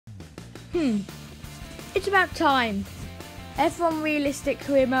It's about time. F1 Realistic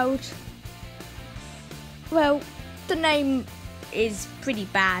Career Mode. Well, the name is pretty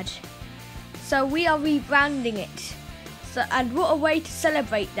bad. So we are rebranding it. And what a way to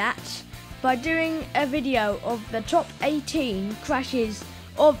celebrate that by doing a video of the top 18 crashes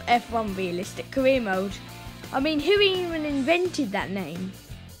of F1 Realistic Career Mode. I mean, who even invented that name?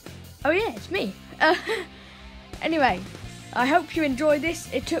 Oh yeah, it's me. Anyway, I hope you enjoyed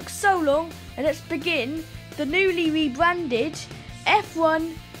this. It took so long, and let's begin the newly rebranded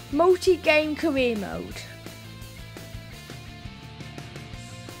F1 Multi-Game Career Mode.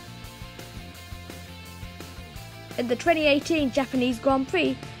 In the 2018 Japanese Grand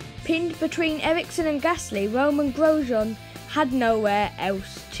Prix, pinned between Ericsson and Gasly, Romain Grosjean had nowhere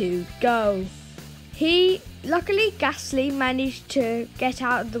else to go. Luckily, Gasly managed to get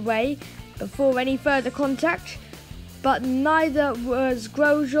out of the way before any further contact, but neither was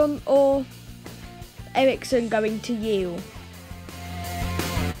Grosjean or Ericsson going to yield.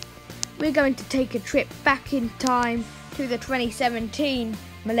 We're going to take a trip back in time to the 2017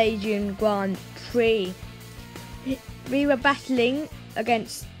 Malaysian Grand Prix. We were battling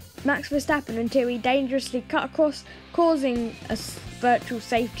against Max Verstappen until he dangerously cut across, causing a virtual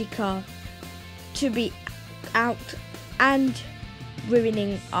safety car to be out and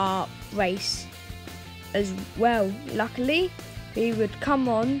ruining our race as well. Luckily, we would come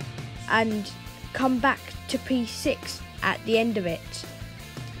on and come back to P6 at the end of it.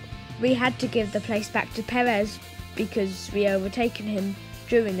 We had to give the place back to Perez because we overtaken him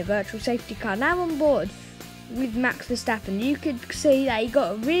during the virtual safety car. Now on board with Max Verstappen, you could see that he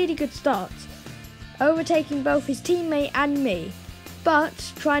got a really good start, overtaking both his teammate and me,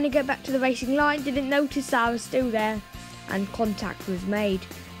 but trying to get back to the racing line, didn't notice that I was still there, and contact was made.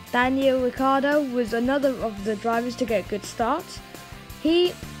 Daniel Ricciardo was another of the drivers to get a good start.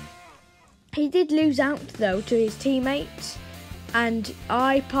 He did lose out though to his teammate, and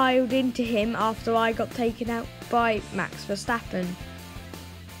I piled into him after I got taken out by Max Verstappen.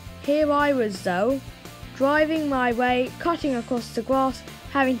 Here I was though, driving my way, cutting across the grass,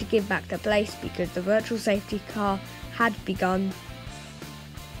 having to give back the place because the virtual safety car had begun.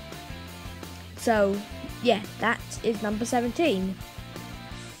 So yeah, that is number 17.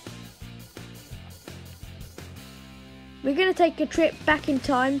 We're going to take a trip back in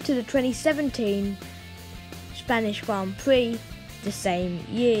time to the 2017 Spanish Grand Prix the same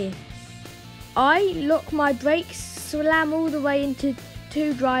year. I lock my brakes, slam all the way into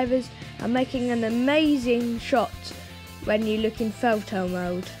two drivers and making an amazing shot when you look in photo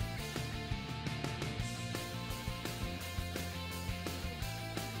mode.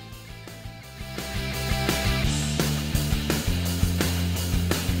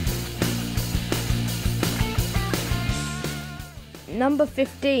 Number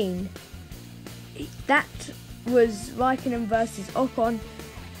 15, that was Raikkonen versus Ocon.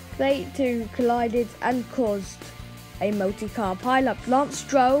 They two collided and caused a multi-car pile-up. Lance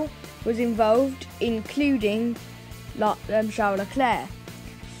Stroll was involved, including Charles Leclerc.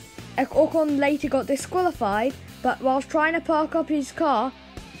 Ocon later got disqualified, but whilst trying to park up his car,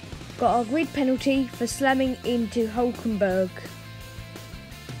 got a grid penalty for slamming into Hulkenberg.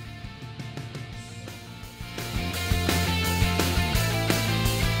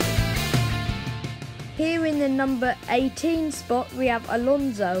 Here in the number 18 spot, we have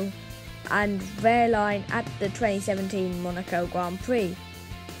Alonso and Wehrlein at the 2017 Monaco Grand Prix.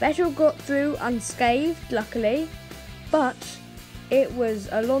 Vettel got through unscathed, luckily, but it was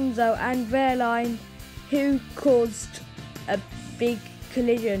Alonso and Wehrlein who caused a big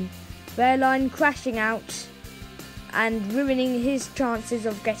collision. Wehrlein crashing out and ruining his chances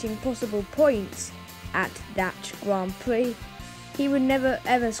of getting possible points at that Grand Prix. He would never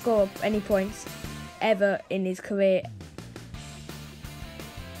ever score any points ever in his career.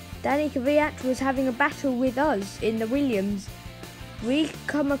 Danny Kvyat was having a battle with us in the Williams. We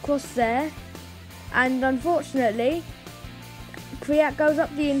come across there, and unfortunately Kvyat goes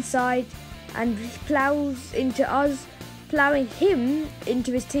up the inside and ploughs into us, ploughing him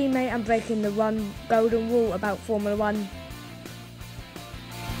into his teammate and breaking the golden rule about Formula 1.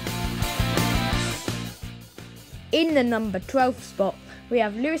 In the number 12 spot, we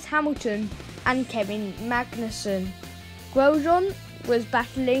have Lewis Hamilton and Kevin Magnussen. Grosjean was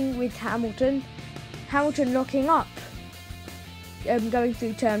battling with Hamilton locking up, going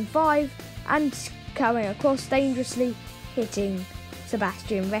through turn 5 and coming across dangerously, hitting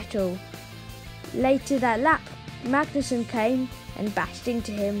Sebastian Vettel. Later that lap, Magnussen came and bashed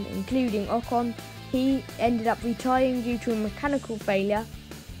into him, including Ocon. He ended up retiring due to a mechanical failure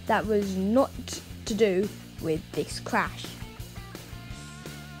that was not to do with this crash.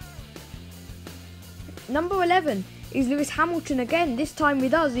 Number 11 is Lewis Hamilton again, this time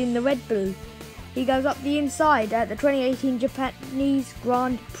with us in the Red Bull. He goes up the inside at the 2018 Japanese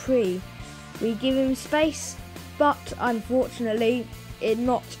Grand Prix. We give him space, but unfortunately it's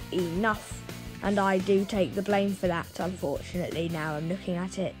not enough, and I do take the blame for that, unfortunately. Now I'm looking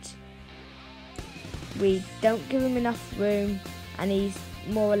at it, we don't give him enough room and he's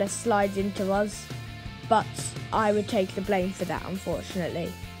more or less slides into us, but I would take the blame for that,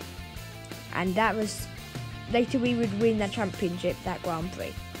 unfortunately. And that was later we would win the championship, that Grand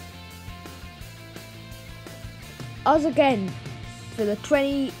Prix. Us again for the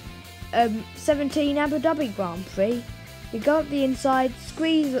 2017 Abu Dhabi Grand Prix. We go up the inside,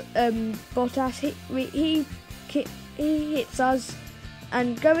 squeeze Bottas, he hits us,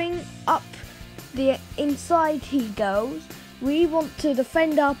 and going up the inside he goes. We want to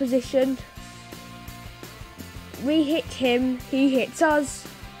defend our position. We hit him, he hits us,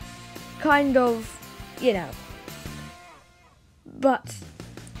 kind of, you know. But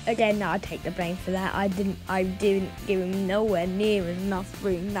again, I take the blame for that. I didn't give him nowhere near enough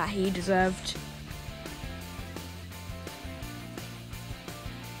room that he deserved.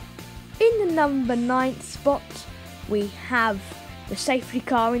 In the number 9th spot, we have the safety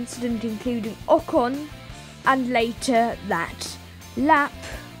car incident, including Ocon, and later that lap,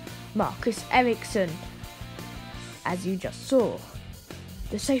 Marcus Ericsson. As you just saw,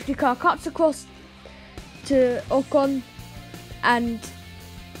 the safety car cuts across to Ocon, and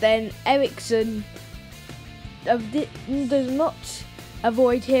then Ericsson does not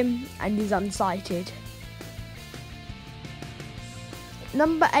avoid him and is unsighted.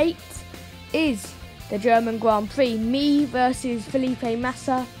 Number 8 is the German Grand Prix, me versus Felipe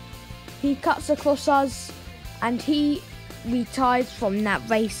Massa. He cuts across us and he retires from that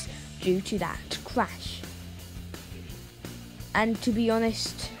race due to that crash. And to be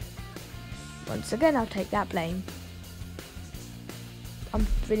honest, once again I'll take that blame. I'm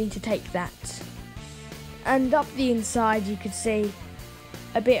willing to take that. And up the inside you could see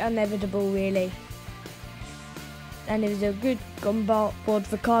a bit inevitable really. And it was a good board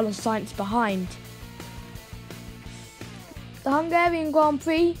for Carlos Sainz behind. The Hungarian Grand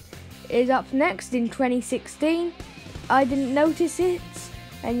Prix is up next in 2016. I didn't notice it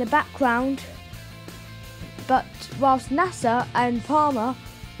in the background, but whilst Nasser and Palmer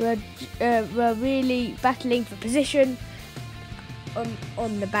were really battling for position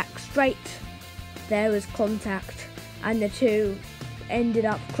on the back straight, there was contact and the two ended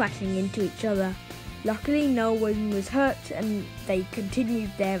up crashing into each other. Luckily no one was hurt and they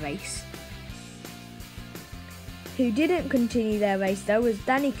continued their race. Who didn't continue their race though was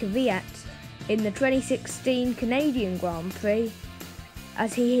Danny Kvyat in the 2016 Canadian Grand Prix,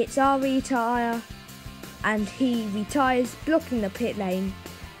 as he hits our rear tyre and he retires, blocking the pit lane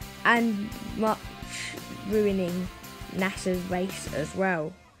and much ruining Nasser's race as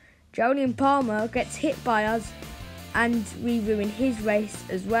well. Julian Palmer gets hit by us and we ruin his race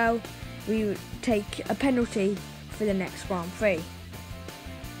as well. We would take a penalty for the next Grand Prix.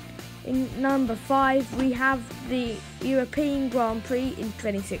 In number 5 we have the European Grand Prix in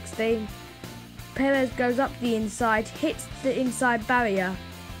 2016. Perez goes up the inside, hits the inside barrier,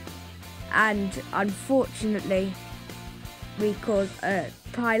 and unfortunately we cause a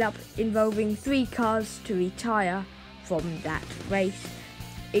pile-up involving 3 cars to retire from that race,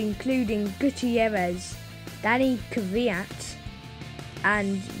 including Gutierrez, Danny Kvyat,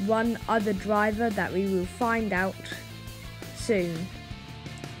 and one other driver that we will find out soon.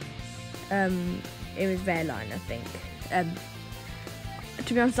 It was Verline, I think.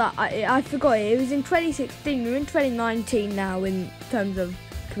 To be honest, I forgot it. It was in 2016. We're in 2019 now in terms of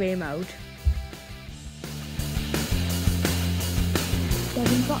career mode.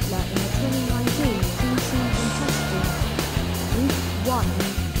 Devin Butler in the 2019 pre-season testing, week 1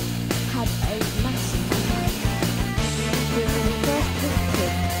 had a massive impact. During the first pit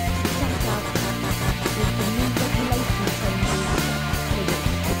trip, he checked out with the new regulation changes for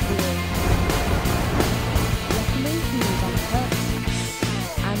the field. Luckily, he was unhurt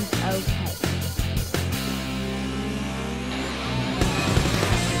and okay.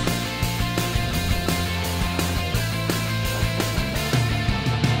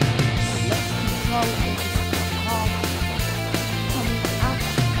 Let's control his car coming out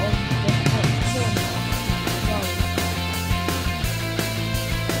of the pit corner.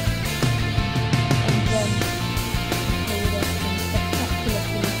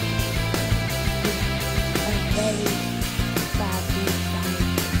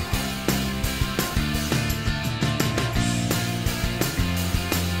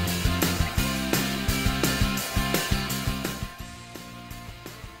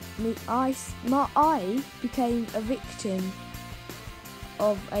 I became a victim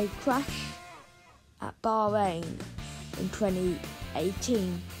of a crash at Bahrain in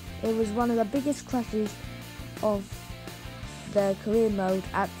 2018. It was one of the biggest crashes of the career mode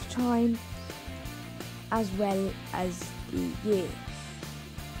at the time, as well as the year.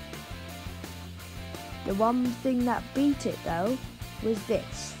 The one thing that beat it though was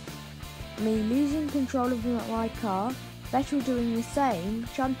this: me losing control of my car, Vettel doing the same,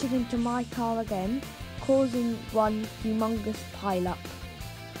 shunting into my car again, causing one humongous pile-up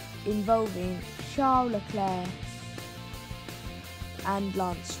involving Charles Leclerc and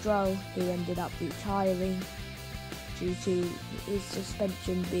Lance Stroll, who ended up retiring due to his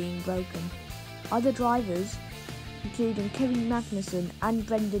suspension being broken. Other drivers, including Kevin Magnussen and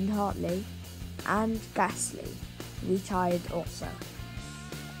Brendan Hartley and Gasly, retired also.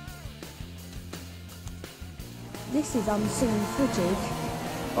 This is unseen footage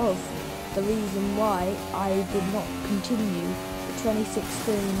of the reason why I did not continue the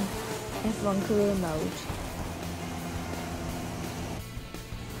 2016 F1 career mode.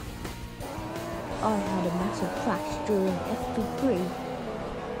 I had a massive crash during FP3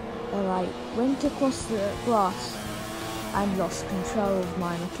 where I went across the grass and lost control of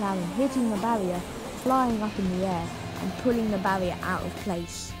my McLaren, hitting the barrier, flying up in the air and pulling the barrier out of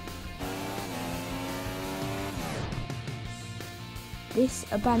place. This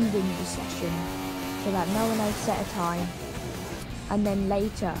abandoned the session so that no one else set a time, and then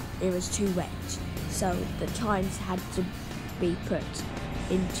later it was too wet, so the times had to be put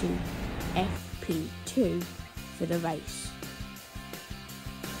into FP2 for the race.